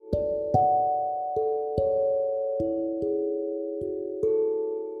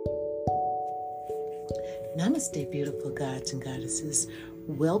Namaste, beautiful gods and goddesses.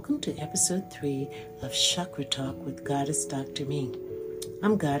 Welcome to episode 3 of ChakraTalk with Goddess Dr. Me.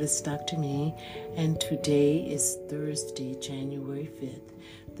 I'm Goddess Dr. Me, and today is Thursday, January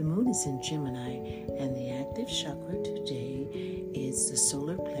 5th. The moon is in Gemini, and the active chakra today is the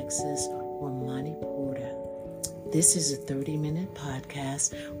Solar Plexus or Manipura. This is a 30-minute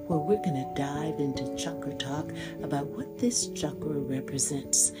podcast where we're going to dive into Chakra Talk about what this chakra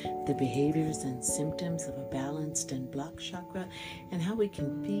represents, the behaviors and symptoms of a balanced and blocked chakra, and how we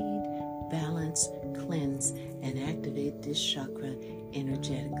can feed, balance, cleanse, and activate this chakra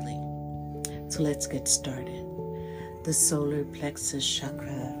energetically. So let's get started. The Solar Plexus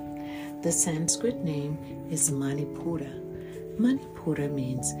chakra. The Sanskrit name is Manipura. Manipura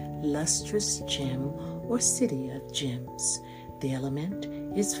means lustrous gem or city of gems. The element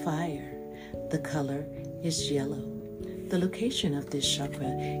is fire. The color is yellow. The location of this chakra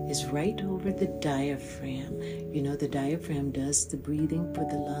is right over the diaphragm. You know, the diaphragm does the breathing for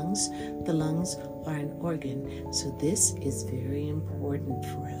the lungs. The lungs are an organ, so this is very important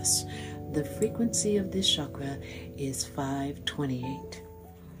for us. The frequency of this chakra is 528.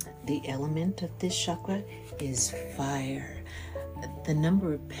 The element of this chakra is fire. The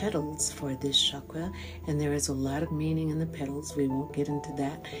number of petals for this chakra, and there is a lot of meaning in the petals. We won't get into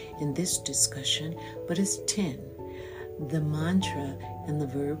that in this discussion, but it's 10. The mantra and the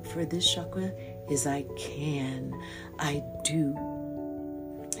verb for this chakra is I can, I do.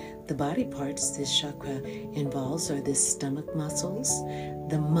 The body parts this chakra involves are the stomach muscles,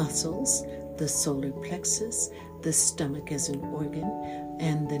 the solar plexus, the stomach as an organ,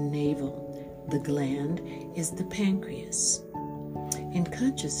 and the navel. The gland is the pancreas. In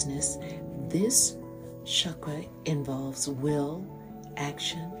consciousness, this chakra involves will,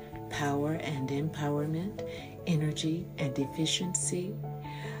 action, power and empowerment, energy and efficiency,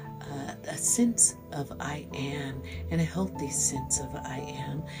 a sense of I am, and a healthy sense of I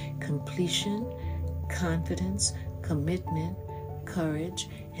am, completion, confidence, commitment, courage,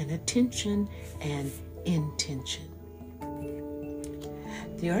 and attention and intention.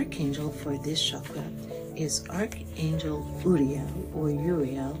 The archangel for this chakra is Archangel Uriel, or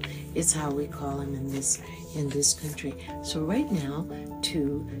Uriel is how we call him in this country. So right now,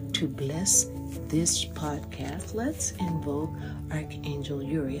 to bless this podcast, let's invoke Archangel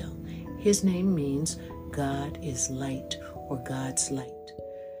Uriel. His name means God is light, or God's light.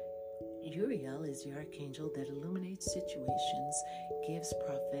 Uriel is the archangel that illuminates situations, gives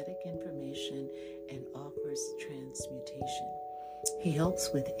prophetic information, and offers transmutation. He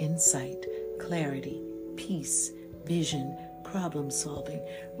helps with insight, clarity, peace, vision, problem solving,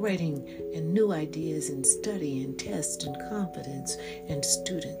 writing, and new ideas in study and test and confidence and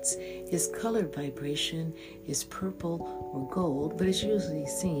students. His color vibration is purple or gold, but is usually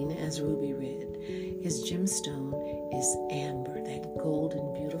seen as ruby red. His gemstone is amber, that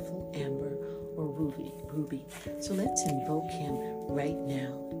golden, beautiful amber or ruby. So let's invoke him right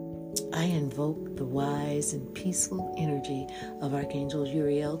now. I invoke the wise and peaceful energy of Archangel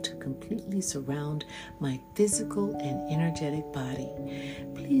Uriel to completely surround my physical and energetic body.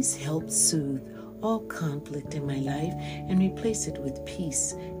 Please help soothe all conflict in my life and replace it with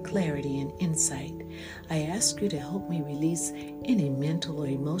peace, clarity, and insight. I ask you to help me release any mental or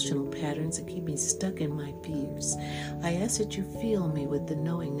emotional patterns that keep me stuck in my fears. I ask that you fill me with the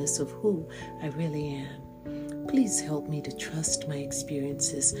knowingness of who I really am. Please help me to trust my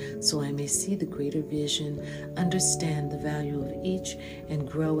experiences so I may see the greater vision, understand the value of each, and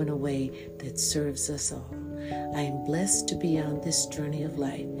grow in a way that serves us all. I am blessed to be on this journey of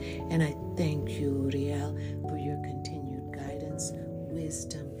life, and I thank you, Uriel, for your continued guidance,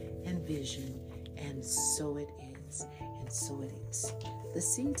 wisdom, and vision. And so it is, and so it is. The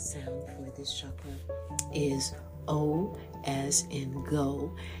seed sound for this chakra is O as in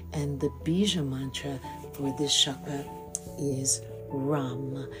go, and the Bija mantra for this chakra is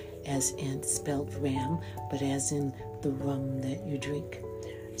Ram, as in spelled Ram, but as in the rum that you drink.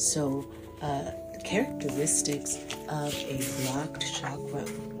 So, characteristics of a blocked chakra.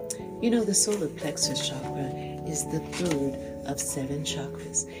 You know, the solar plexus chakra is the third of 7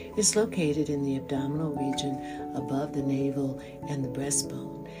 chakras. It's located in the abdominal region above the navel and the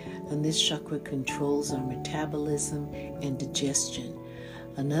breastbone. And this chakra controls our metabolism and digestion.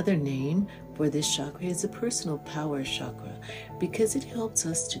 Another name for this chakra is a personal power chakra because it helps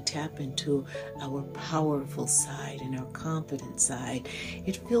us to tap into our powerful side and our confident side.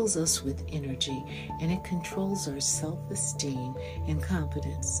 It fills us with energy and it controls our self-esteem and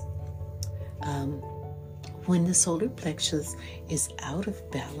confidence. When the solar plexus is out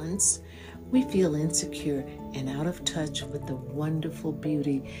of balance, we feel insecure and out of touch with the wonderful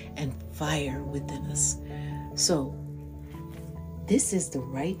beauty and fire within us. So this is the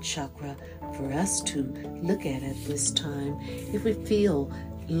right chakra for us to look at this time. If we feel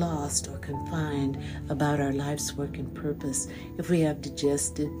lost or confined about our life's work and purpose, if we have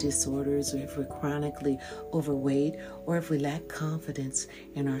digestive disorders, or if we're chronically overweight, or if we lack confidence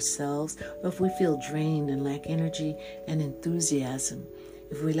in ourselves, or if we feel drained and lack energy and enthusiasm,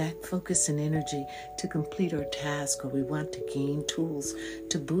 if we lack focus and energy to complete our task, or we want to gain tools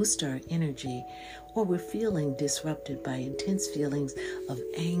to boost our energy, or we're feeling disrupted by intense feelings of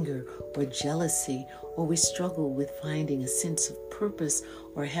anger or jealousy, or we struggle with finding a sense of purpose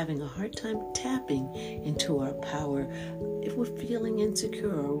or having a hard time tapping into our power, if we're feeling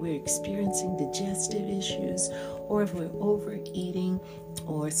insecure, or we're experiencing digestive issues, or if we're overeating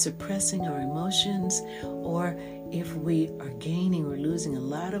or suppressing our emotions, or if we are gaining or losing a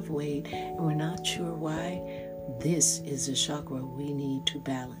lot of weight and we're not sure why, this is a chakra we need to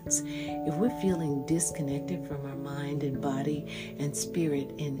balance. If we're feeling disconnected from our mind and body and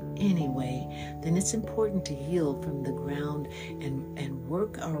spirit in any way, then it's important to heal from the ground and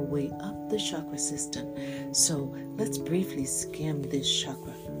work our way up the chakra system. So let's briefly skim this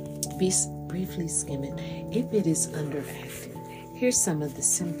chakra. Briefly skim it. If it is underactive, here's some of the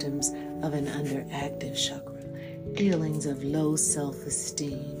symptoms of an underactive chakra. Feelings of low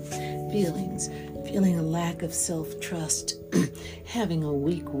self-esteem, feeling a lack of self-trust, having a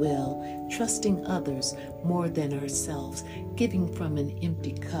weak will, trusting others more than ourselves, giving from an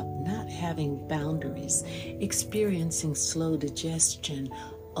empty cup, not having boundaries, experiencing slow digestion,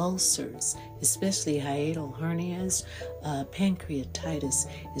 ulcers, especially hiatal hernias, pancreatitis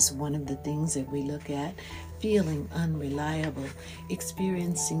is one of the things that we look at, feeling unreliable,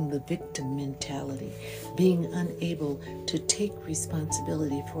 experiencing the victim mentality, being unable to take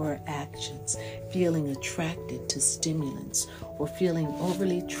responsibility for our actions, feeling attracted to stimulants, or feeling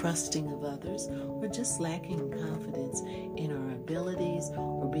overly trusting of others, or just lacking confidence in our abilities,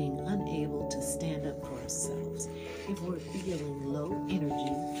 or being unable to stand up for ourselves. If we're feeling low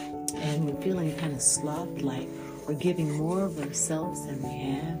energy and we're feeling kind of sloth-like, or giving more of ourselves than we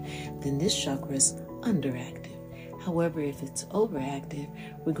have, then this chakra is underactive. However, if it's overactive,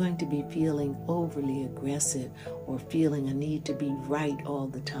 we're going to be feeling overly aggressive, or feeling a need to be right all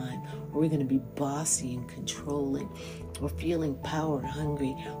the time, or we're going to be bossy and controlling, or feeling power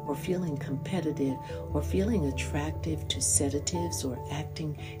hungry, or feeling competitive, or feeling attractive to sedatives, or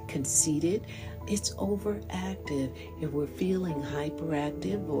acting conceited. It's overactive. If we're feeling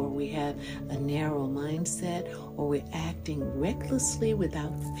hyperactive, or we have a narrow mindset, or we're acting recklessly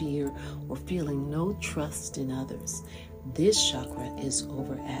without fear, or feeling no trust in others, this chakra is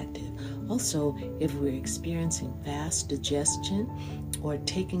overactive. Also, if we're experiencing fast digestion or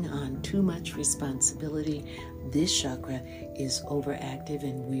taking on too much responsibility, this chakra is overactive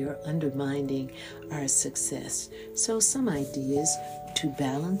and we are undermining our success. So some ideas to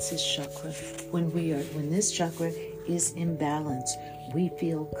balance this chakra. When this chakra is imbalanced, we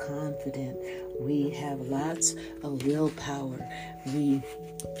feel confident. We have lots of willpower. We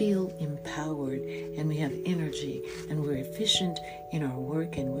feel empowered, and we have energy, and we're efficient in our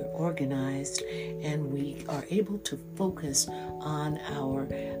work, and we're organized, and we are able to focus on our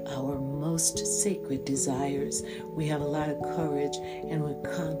most sacred desires. We have a lot of courage, and we're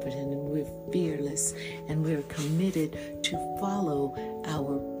confident, and we're fearless, and we're committed to follow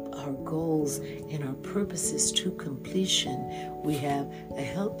our goals and our purposes to completion. We have a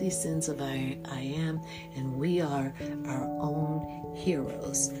healthy sense of I am, and we are our own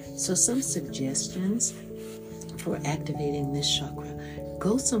heroes. So some suggestions for activating this chakra: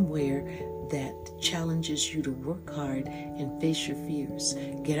 go somewhere that challenges you to work hard and face your fears.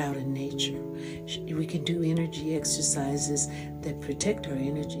 Get out in nature. We can do energy exercises that protect our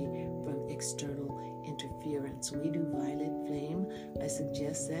energy from external interference. We do violet flame. I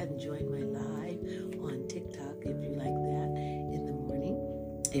suggest that, and join my live on TikTok if you like that in the morning,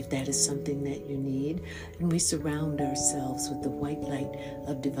 if that is something that you need. And we surround ourselves with the white light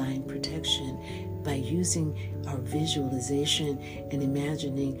of divine protection by using our visualization and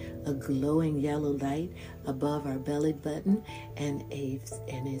imagining a glowing yellow light above our belly button and a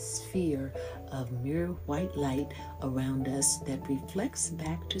sphere of mirror white light around us that reflects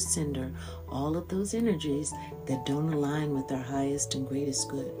back to sender all of those energies that don't align with our highest and greatest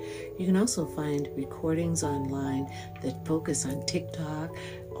good. You can also find recordings online that focus on TikTok.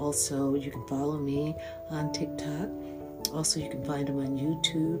 Also, you can follow me on TikTok. Also, you can find them on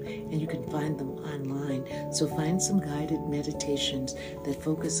YouTube, and you can find them online. So find some guided meditations that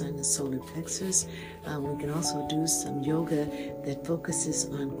focus on the solar plexus. We can also do some yoga that focuses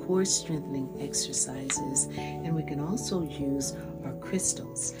on core strengthening exercises. And we can also use our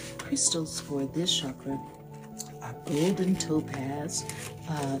crystals. Crystals for this chakra are golden topaz,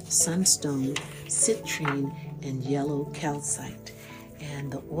 sunstone, citrine, and yellow calcite.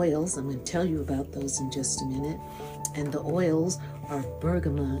 And the oils, I'm going to tell you about those in just a minute. And the oils are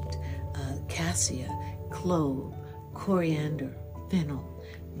bergamot, cassia, clove, coriander, fennel,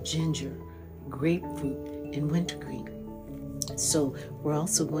 ginger, grapefruit, and wintergreen. So we're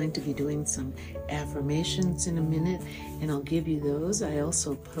also going to be doing some affirmations in a minute, and I'll give you those. I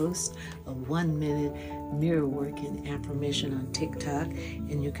also post a 1-minute mirror work and affirmation on TikTok,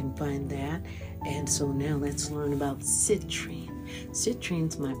 and you can find that. And so now let's learn about citrine.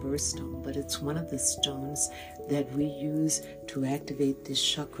 Citrine's my birthstone, but it's one of the stones that we use to activate this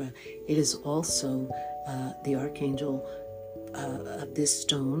chakra. It is also the archangel of this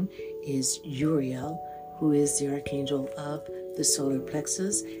stone is Uriel, who is the archangel of the solar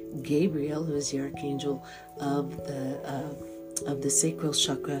plexus, Gabriel, who is the archangel of the sacral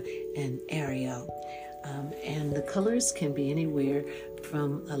chakra, and Uriel. And the colors can be anywhere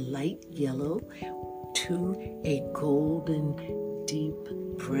from a light yellow to a golden, deep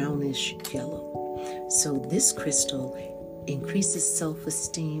brownish yellow. So this crystal increases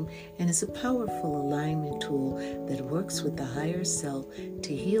self-esteem and is a powerful alignment tool that works with the higher self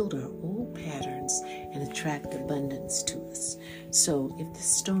to heal our old patterns and attract abundance to us. So if the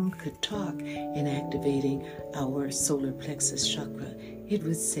stone could talk in activating our solar plexus chakra, it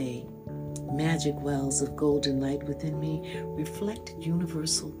would say, "Magic wells of golden light within me reflect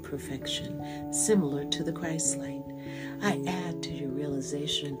universal perfection, similar to the Christ light. I add to your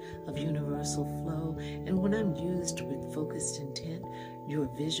realization of universal flow, and when I'm used with focused intent, your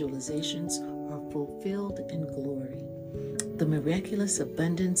visualizations are fulfilled in glory. The miraculous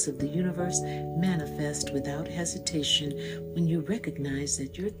abundance of the universe manifests without hesitation when you recognize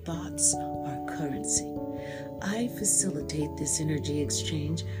that your thoughts are currency. I facilitate this energy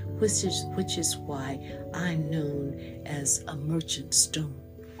exchange, which is why I'm known as a merchant stone.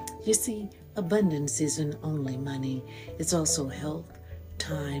 You see, abundance isn't only money, it's also health,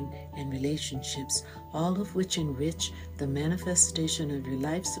 time, and relationships, all of which enrich the manifestation of your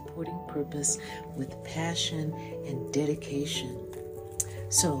life-supporting purpose with passion and dedication."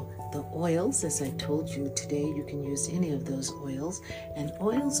 So the oils, as I told you today, you can use any of those oils, and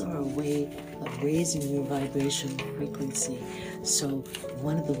oils are a way of raising your vibrational frequency. So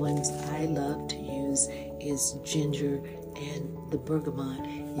one of the ones I love to use is ginger, and the bergamot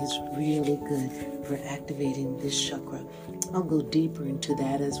is really good for activating this chakra. I'll go deeper into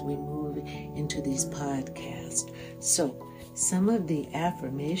that as we move into these podcasts. So some of the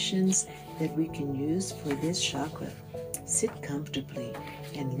affirmations that we can use for this chakra: sit comfortably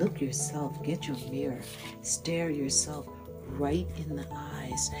and look yourself, get your mirror, stare yourself right in the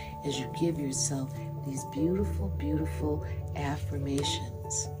eyes as you give yourself these beautiful, beautiful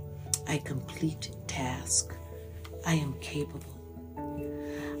affirmations. I complete task. I am capable.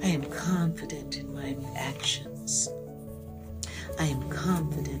 I am confident in my actions. I am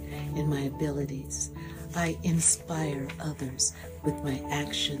confident in my abilities. I inspire others with my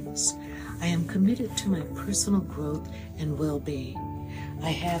actions. I am committed to my personal growth and well-being.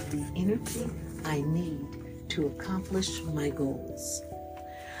 I have the energy I need to accomplish my goals.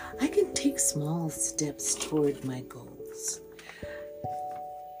 I can take small steps toward my goals.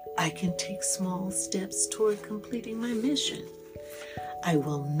 I can take small steps toward completing my mission. I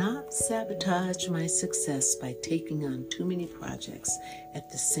will not sabotage my success by taking on too many projects at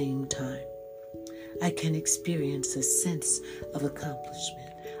the same time. I can experience a sense of accomplishment.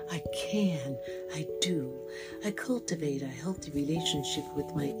 I do. I cultivate a healthy relationship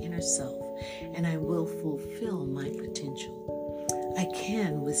with my inner self, and I will fulfill my potential. I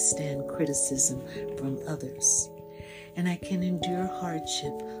can withstand criticism from others, and I can endure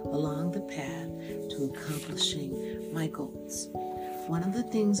hardship along the path to accomplishing my goals. One of the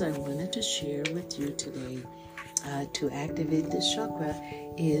things I wanted to share with you today to activate this chakra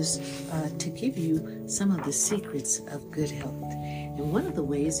is to give you some of the secrets of good health. And one of the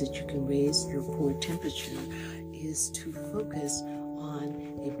ways that you can raise your core temperature is to focus on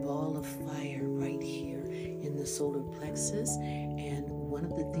a ball of fire right here in the solar plexus. And one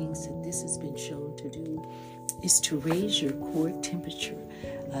of the things that this has been shown to do is to raise your core temperature.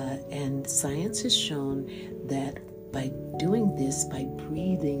 And science has shown that by doing this, by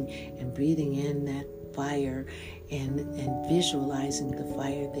breathing in that fire and visualizing the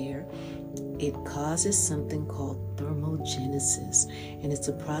fire there, it causes something called thermogenesis, and it's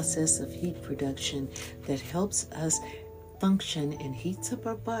a process of heat production that helps us function and heats up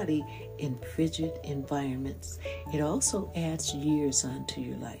our body in frigid environments. It also adds years onto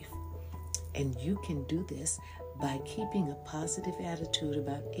your life, and you can do this by keeping a positive attitude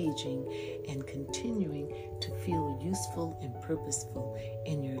about aging and continuing to feel useful and purposeful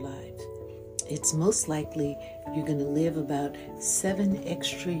in your life. It's most likely you're going to live about 7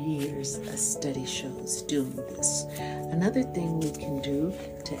 extra years, a study shows, doing this. Another thing we can do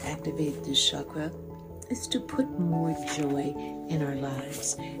to activate this chakra is to put more joy in our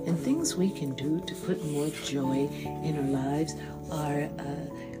lives. And things we can do to put more joy in our lives are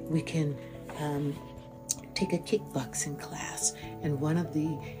we can take a kickboxing class. And one of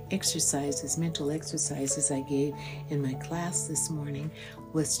the exercises, mental exercises I gave in my class this morning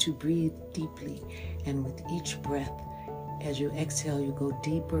was to breathe deeply. And with each breath, as you exhale, you go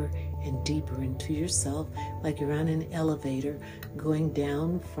deeper and deeper into yourself, like you're on an elevator, going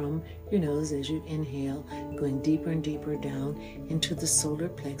down from your nose as you inhale, going deeper and deeper down into the solar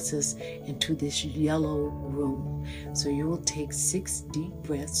plexus, into this yellow room. So you will take 6 deep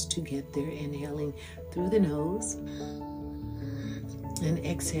breaths to get there, inhaling through the nose and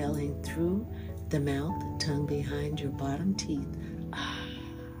exhaling through the mouth, tongue behind your bottom teeth.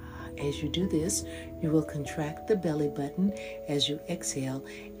 As you do this, you will contract the belly button as you exhale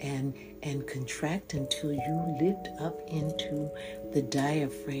and contract until you lift up into the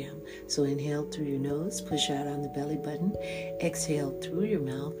diaphragm. So inhale through your nose, push out on the belly button, exhale through your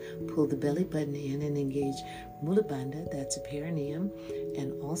mouth, pull the belly button in and engage Mula Bandha, that's a perineum,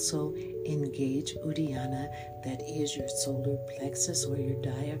 and also engage Uddiyana, that is your solar plexus or your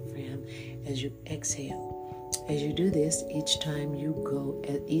diaphragm, as you exhale. As you do this, each time you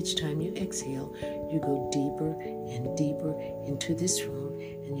exhale, you go deeper and deeper into this room,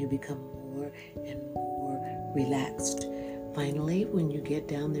 and you become more and more relaxed. Finally, when you get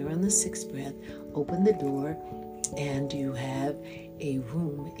down there on the 6th breath, open the door, and you have a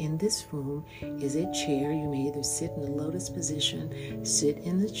room. In this room is a chair. You may either sit in the lotus position, sit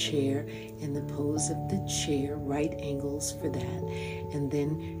in the chair, in the pose of the chair, right angles for that, and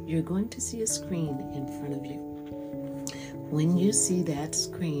then you're going to see a screen in front of you. When you see that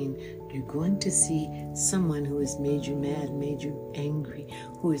screen, you're going to see someone who has made you mad, made you angry,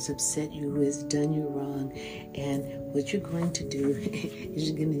 who has upset you, who has done you wrong. And what you're going to do is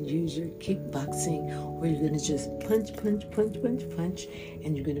you're going to use your kickboxing, or you're going to just punch,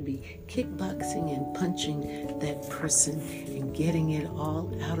 and you're going to be kickboxing and punching that person and getting it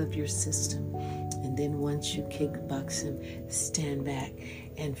all out of your system. And then once you kickbox them, stand back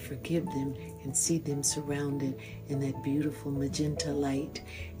and forgive them and see them surrounded in that beautiful magenta light.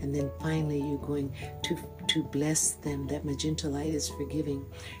 And then finally you're going to bless them. That magenta light is forgiving.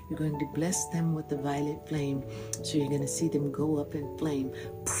 You're going to bless them with the violet flame. So you're going to see them go up in flame.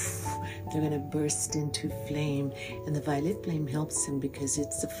 They're going to burst into flame. And the violet flame helps them because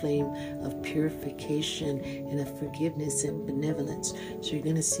it's the flame of purification and of forgiveness and benevolence. So you're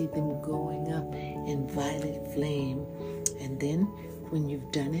going to see them going up in violet flame. And then when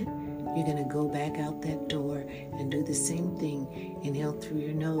you've done it, you're going to go back out that door and do the same thing. Inhale through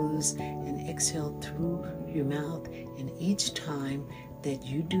your nose and exhale through your mouth. And each time that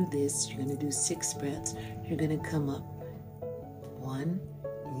you do this, you're going to do 6 breaths. You're going to come up 1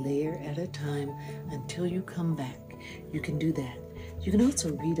 layer at a time until you come back. You can do that. You can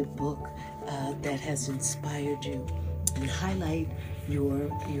also read a book that has inspired you and highlight your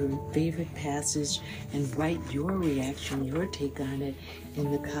favorite passage and write your reaction, your take on it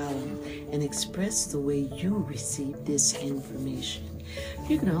in the column, and express the way you receive this information.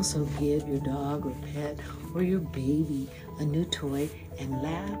 You can also give your dog or pet or your baby a new toy and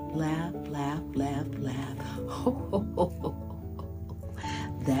laugh, laugh, laugh, laugh, laugh. Ho, ho, ho, ho.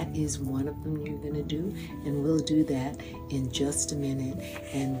 That is one of them you're going to do, and we'll do that in just a minute.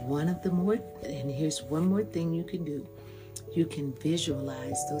 And here's one more thing you can do. You can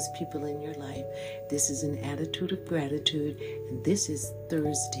visualize those people in your life. This is an attitude of gratitude, and this is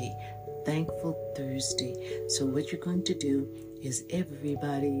Thursday, Thankful Thursday. So what you're going to do is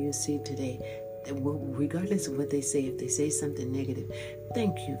everybody you see today, regardless of what they say, if they say something negative,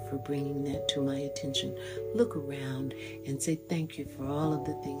 thank you for bringing that to my attention. Look around and say thank you for all of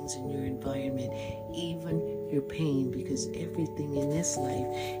the things in your environment, even your pain, because everything in this life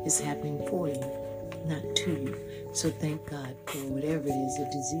is happening for you, not to you. So thank God for whatever it is, a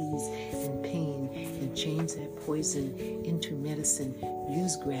disease and pain, and change that poison into medicine.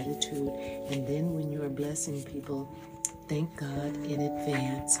 Use gratitude, and then when you are blessing people, thank God in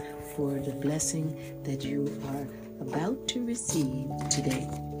advance for the blessing that you are about to receive today.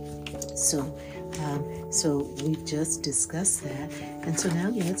 So we just discussed that, and so now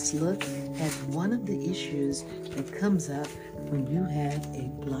let's look at one of the issues that comes up when you have a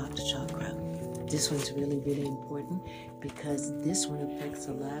blocked chakra. This one's really, really important because this one affects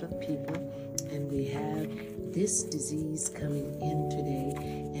a lot of people, and we have this disease coming in today,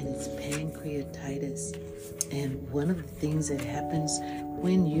 and it's pancreatitis. And one of the things that happens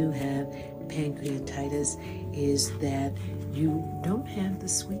when you have pancreatitis is that you don't have the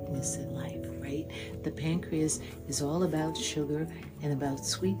sweetness in life, right? The pancreas is all about sugar and about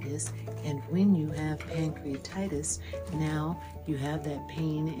sweetness, and when you have pancreatitis, now you have that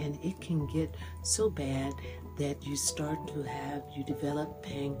pain, and it can get so bad that you develop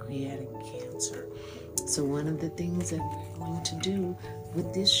pancreatic cancer. So one of the things that we're going to do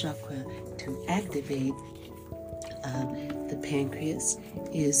with this chakra to activate the pancreas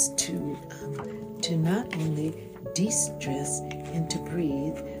is to not only de-stress and to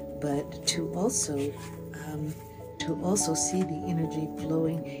breathe, but to also see the energy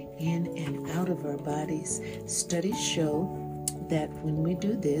flowing in and out of our bodies. Studies show that when we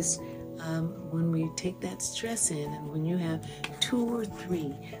do this, when we take that stress in, and when you have 2 or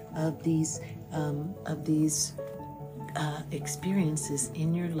 3 of these experiences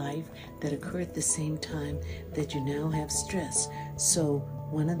in your life that occur at the same time, that you now have stress. So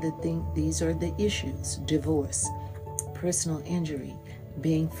one of the things, these are the issues: divorce, personal injury,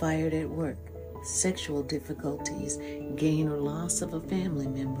 being fired at work, sexual difficulties, gain or loss of a family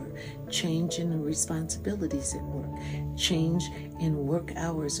member, change in the responsibilities at work, change in work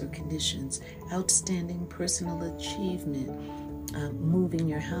hours or conditions, outstanding personal achievement, moving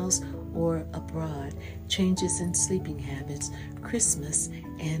your house or abroad, changes in sleeping habits, Christmas,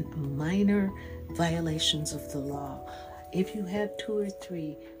 and minor violations of the law. If you have 2 or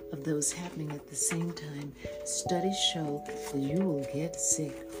 3 of those happening at the same time, studies show that you will get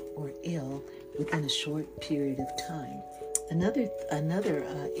sick or ill within a short period of time. Another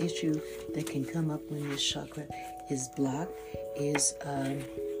issue that can come up when this chakra is blocked is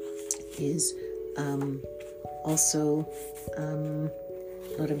also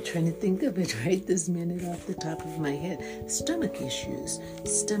Lord, I'm trying to think of it right this minute off the top of my head. Stomach issues,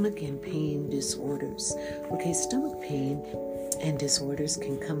 stomach and pain disorders. Okay, stomach pain and disorders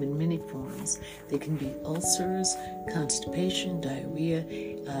can come in many forms. They can be ulcers, constipation, diarrhea,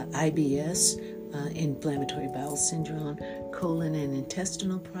 IBS, inflammatory bowel syndrome, colon and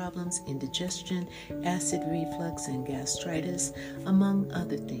intestinal problems, indigestion, acid reflux, and gastritis, among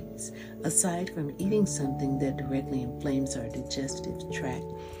other things. Aside from eating something that directly inflames our digestive tract,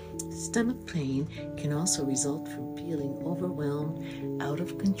 stomach pain can also result from feeling overwhelmed, out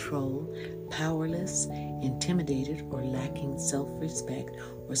of control, powerless, intimidated, or lacking self-respect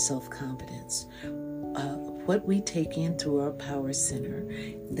or self-confidence. What we take in through our power center,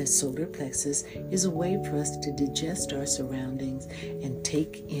 the solar plexus, is a way for us to digest our surroundings and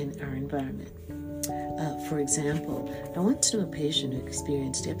take in our environment. For example, I once knew a patient who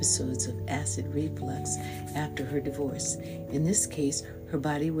experienced episodes of acid reflux after her divorce. In this case, her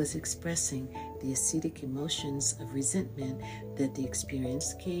body was expressing the acidic emotions of resentment that the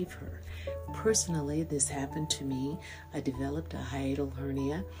experience gave her. Personally, this happened to me. I developed a hiatal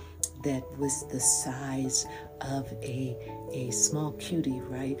hernia that was the size of a small cutie,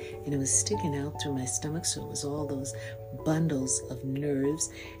 right? And it was sticking out through my stomach, so it was all those bundles of nerves,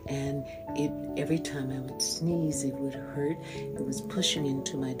 and every time I would sneeze, it would hurt. It was pushing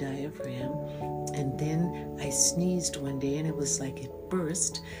into my diaphragm. And then I sneezed one day, and it was like it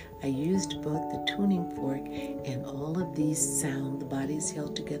burst. I used both the tuning fork and all of these sound, the body is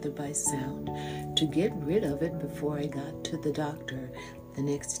held together by sound, to get rid of it before I got to the doctor the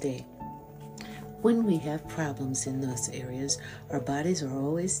next day. When we have problems in those areas, our bodies are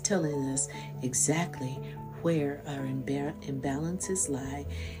always telling us exactly where our imbalances lie,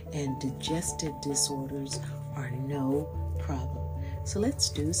 and digestive disorders are no problem. So let's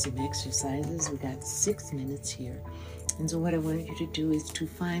do some exercises. We got 6 minutes here. And so what I want you to do is to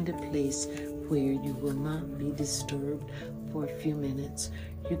find a place where you will not be disturbed for a few minutes.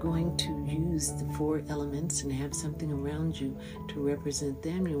 You're going to use the 4 elements and have something around you to represent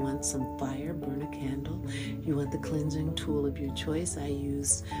them. You want some fire, burn a candle. You want the cleansing tool of your choice. I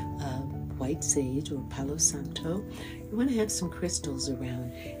use white sage or Palo Santo. You want to have some crystals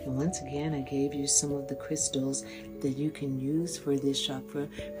around. And once again, I gave you some of the crystals that you can use for this chakra.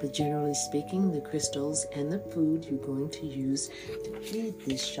 But generally speaking, the crystals and the food you're going to use to feed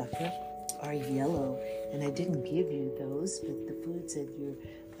this chakra are yellow. And I didn't give you those, but the foods that we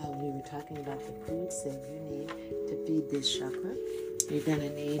were talking about the foods that you need to feed this chakra. You're going to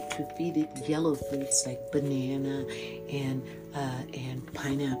need to feed it yellow fruits like banana and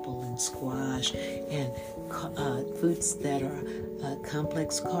pineapple and squash, and foods that are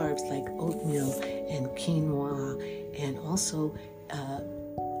complex carbs like oatmeal and quinoa, and also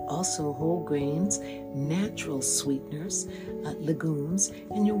also whole grains, natural sweeteners, legumes,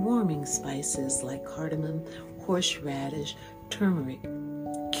 and your warming spices like cardamom, horseradish, turmeric,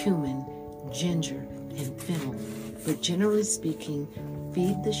 cumin, ginger, and fennel. But generally speaking,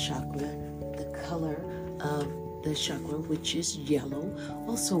 feed the chakra the color of the chakra, which is yellow.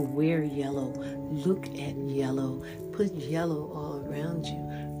 Also wear yellow, look at yellow, put yellow all around you.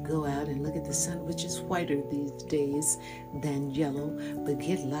 Go out and look at the sun, which is whiter these days than yellow, but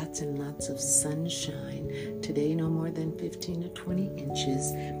get lots and lots of sunshine. Today, no more than 15 to 20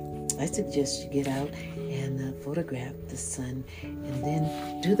 inches. I suggest you get out and photograph the sun, and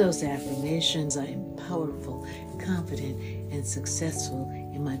then do those affirmations. I am powerful, confident, and successful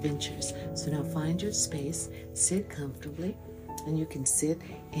in my ventures. So now find your space, sit comfortably, and you can sit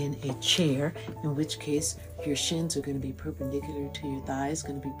in a chair, in which case your shins are going to be perpendicular to your thighs,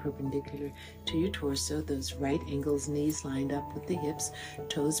 going to be perpendicular to your torso, those right angles, knees lined up with the hips,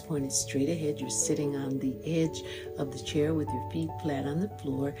 toes pointed straight ahead. You're sitting on the edge of the chair with your feet flat on the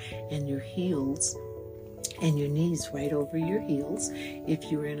floor and your heels and your knees right over your heels.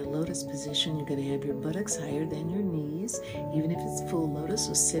 If you're in a lotus position, you're going to have your buttocks higher than your knees, even if it's full lotus.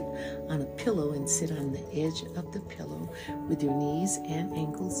 So sit on a pillow and sit on the edge of the pillow with your knees and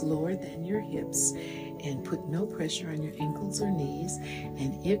ankles lower than your hips, and put no pressure on your ankles or knees.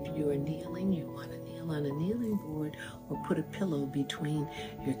 And if you are kneeling, you want to kneel on a kneeling board or put a pillow between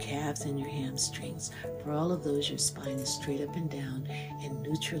your calves and your hamstrings. For all of those, your spine is straight up and down and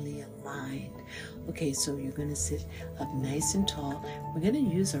neutrally aligned. Okay, so you're going to sit up nice and tall. We're going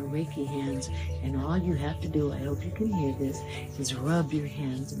to use our Reiki hands, and all you have to do, I hope you can hear this, is rub your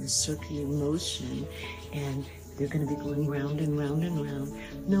hands in a circular motion, and they're going to be going round and round and round,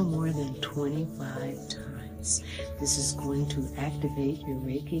 no more than 25 times. This is going to activate your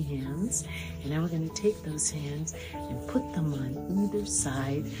Reiki hands, and now we're going to take those hands and put them on either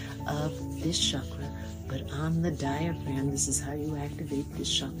side of this chakra, but on the diaphragm. This is how you activate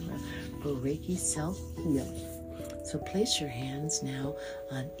this chakra for Reiki self-healing. So place your hands now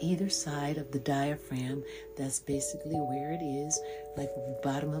on either side of the diaphragm. That's basically where it is, like the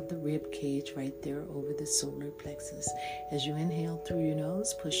bottom of the rib cage, right there over the solar plexus. As you inhale through your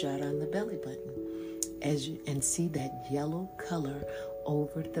nose, push out on the belly button. And see that yellow color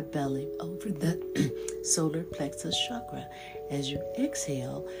over the belly, over the solar plexus chakra. As you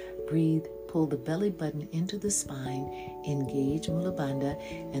exhale, breathe, pull the belly button into the spine, engage Mula Bandha,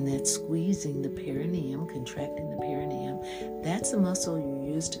 and that's squeezing the perineum, contracting the perineum. That's a muscle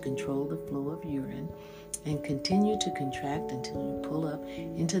you use to control the flow of urine. And continue to contract until you pull up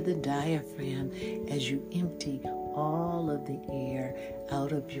into the diaphragm as you empty all of the air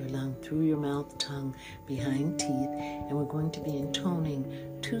out of your lung, through your mouth, tongue, behind teeth. And we're going to be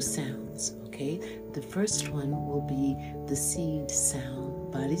intoning two sounds, okay? The first one will be the seed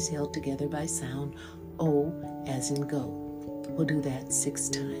sound, bodies held together by sound, O as in go. We'll do that 6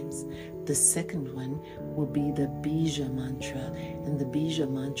 times. The second one will be the Bija mantra, and the Bija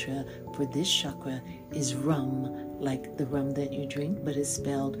mantra for this chakra is Ram, like the rum that you drink, but it's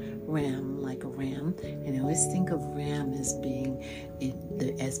spelled Ram, like a ram. And I always think of Ram as being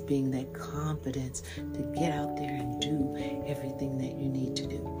that confidence to get out there and do everything that you need to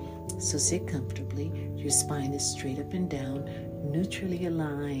do. So sit comfortably. Your spine is straight up and down, neutrally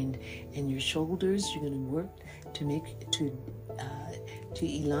aligned, and your shoulders, you're going to work to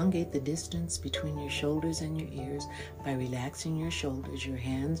elongate the distance between your shoulders and your ears by relaxing your shoulders. Your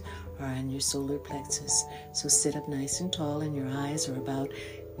hands are on your solar plexus. So sit up nice and tall, and your eyes are about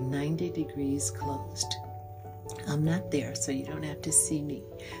 90 degrees closed. I'm not there, so you don't have to see me.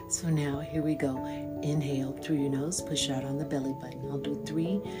 So now, here we go. Inhale through your nose, push out on the belly button. I'll do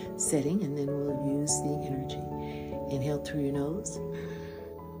 3 setting, and then we'll use the energy. Inhale through your nose.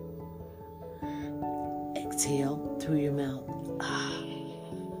 Exhale through your mouth.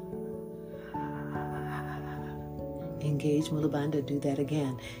 Engage Mula Bandha. Do that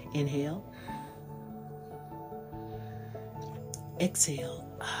again. Inhale. Exhale.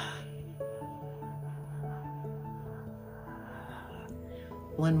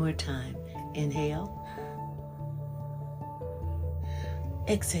 One more time. Inhale.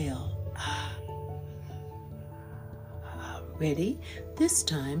 Exhale. Ready? This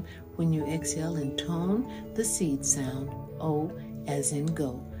time, when you exhale, intone the seed sound, O as in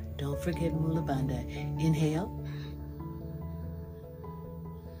go. Don't forget Mula Bandha. Inhale.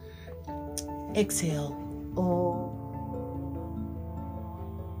 Exhale. O.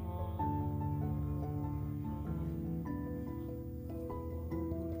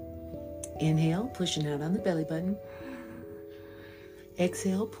 Inhale, pushing out on the belly button.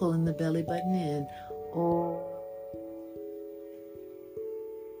 Exhale, pulling the belly button in. O.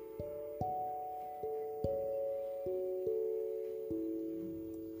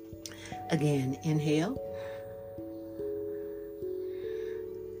 Again, inhale.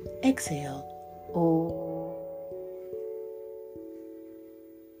 Exhale. Oh.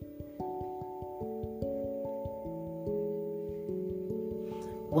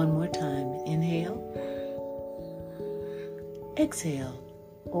 One more time. Inhale. Exhale.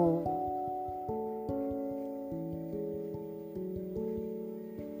 Oh.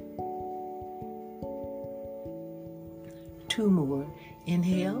 Two more.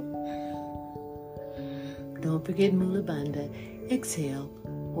 Inhale. Don't forget Mula Bandha. Exhale.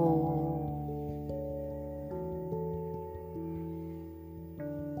 Oh.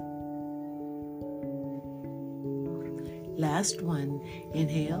 Last one.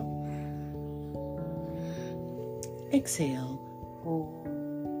 Inhale. Exhale. Oh.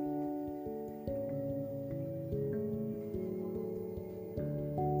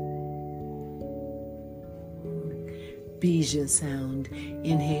 Bija sound.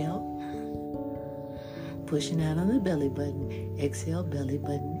 Inhale. Pushing out on the belly button. Exhale, belly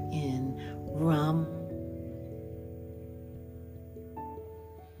button in. Ram.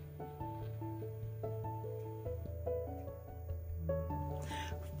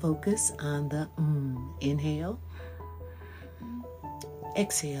 Focus on the Inhale.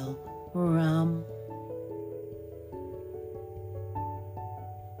 Exhale. Ram.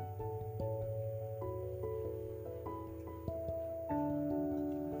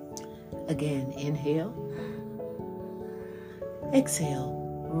 Again, inhale. Exhale.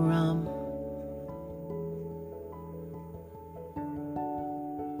 Ram.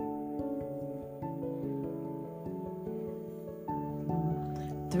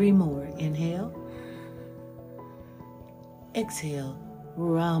 Three more. Inhale. Exhale.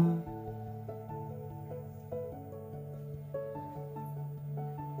 Ram.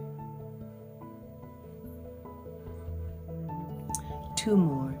 Two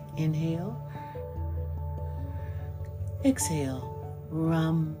more. Inhale. Exhale.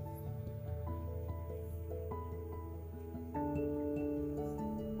 Ram.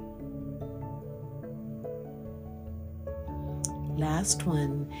 Last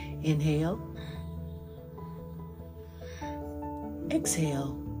one. Inhale.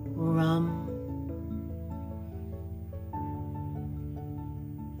 Exhale. Ram.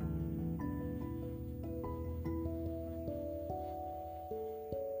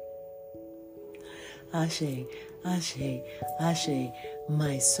 Ashe, Ashe, Ashe.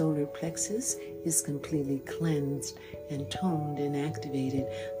 My solar plexus is completely cleansed and toned and activated.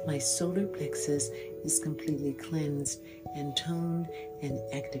 My solar plexus is completely cleansed and toned and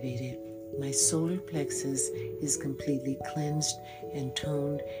activated. My solar plexus is completely cleansed and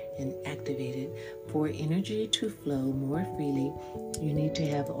toned and activated. For energy to flow more freely, you need to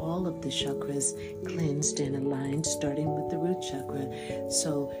have all of the chakras cleansed and aligned, starting with the root chakra.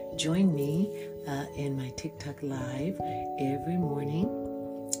 So join me in my TikTok live every morning.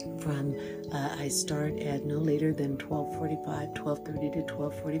 I start at no later than 12:30 to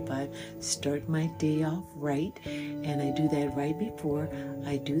 12:45. Start my day off right, and I do that right before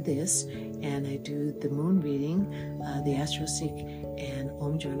I do this, and I do the moon reading, the AstroSeek and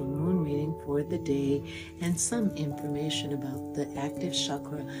Om Journal moon reading for the day, and some information about the active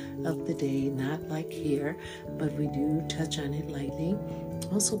chakra of the day. Not like here, but we do touch on it lightly.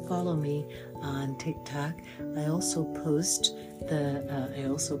 Also follow me on TikTok. I also post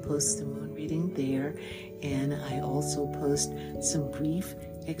the moon reading there, and I also post some brief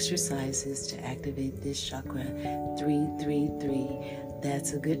exercises to activate this chakra. 333.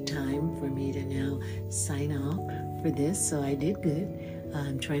 That's a good time for me to now sign off for this. So I did good.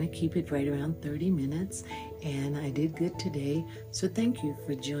 I'm trying to keep it right around 30 minutes, and I did good today. So thank you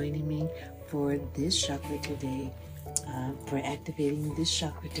for joining me for this chakra today. For activating this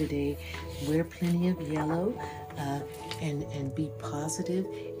chakra today. Wear plenty of yellow and be positive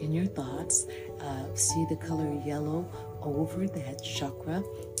in your thoughts. See the color yellow over that chakra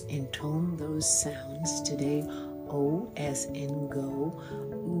and tone those sounds today. O as in go,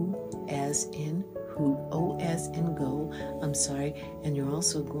 U as in who, O as in go, I'm sorry. And you're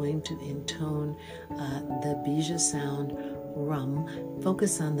also going to intone the bija sound rum.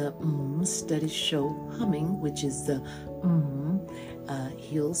 Focus on the steady show humming, which is the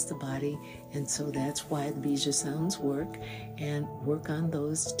heals the body, and so that's why the bija sounds work. And work on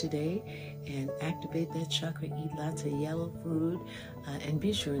those today and activate that chakra. Eat lots of yellow food, and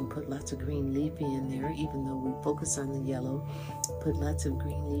be sure and put lots of green leafy in there. Even though we focus on the yellow, put lots of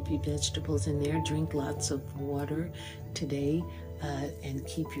green leafy vegetables in there. Drink lots of water today. and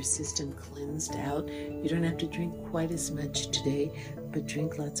keep your system cleansed out. You don't have to drink quite as much today, but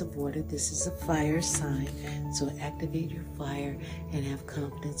drink lots of water. This is a fire sign, so activate your fire and have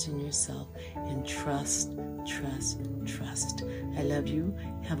confidence in yourself and trust, trust, trust. I love you.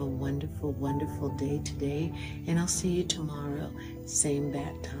 Have a wonderful, wonderful day today, and I'll see you tomorrow. Same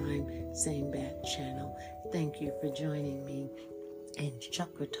bat time, same bat channel. Thank you for joining me in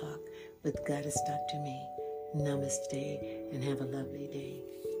Chakra Talk with Goddess Dr. Me. Namaste, and have a lovely day.